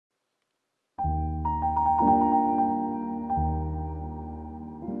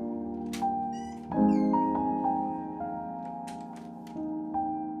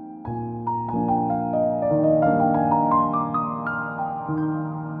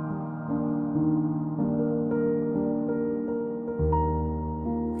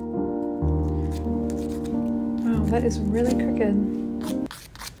that is really crooked.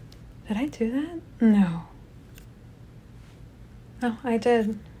 Did I do that? No. Oh, I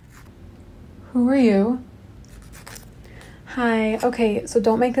did. Who are you? Hi. Okay, so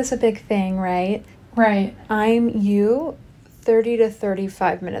don't make this a big thing, right? Right. I'm you 30 to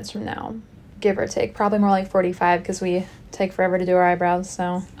 35 minutes from now, give or take. Probably more like 45 because we take forever to do our eyebrows,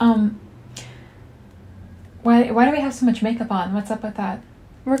 so. Why do we have so much makeup on? What's up with that?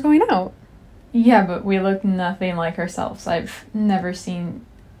 We're going out. Yeah, but we look nothing like ourselves. I've never seen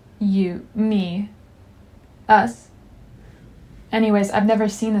us. Anyways, I've never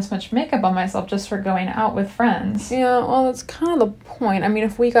seen this much makeup on myself just for going out with friends. Yeah, well, that's kind of the point. I mean,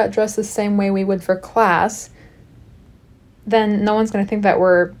 if we got dressed the same way we would for class, then no one's going to think that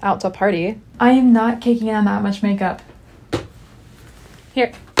we're out to party. I am not caking on that much makeup.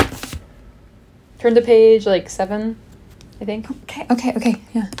 Here. Turn to page, 7, I think. Okay,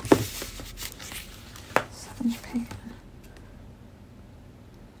 yeah. 7th page.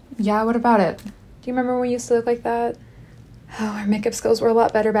 Yeah, what about it? Do you remember when we used to look like that? Oh, our makeup skills were a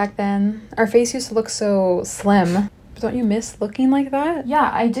lot better back then. Our face used to look so slim. Don't you miss looking like that? Yeah,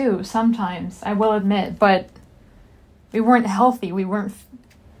 I do, sometimes, I will admit, but we weren't healthy, we weren't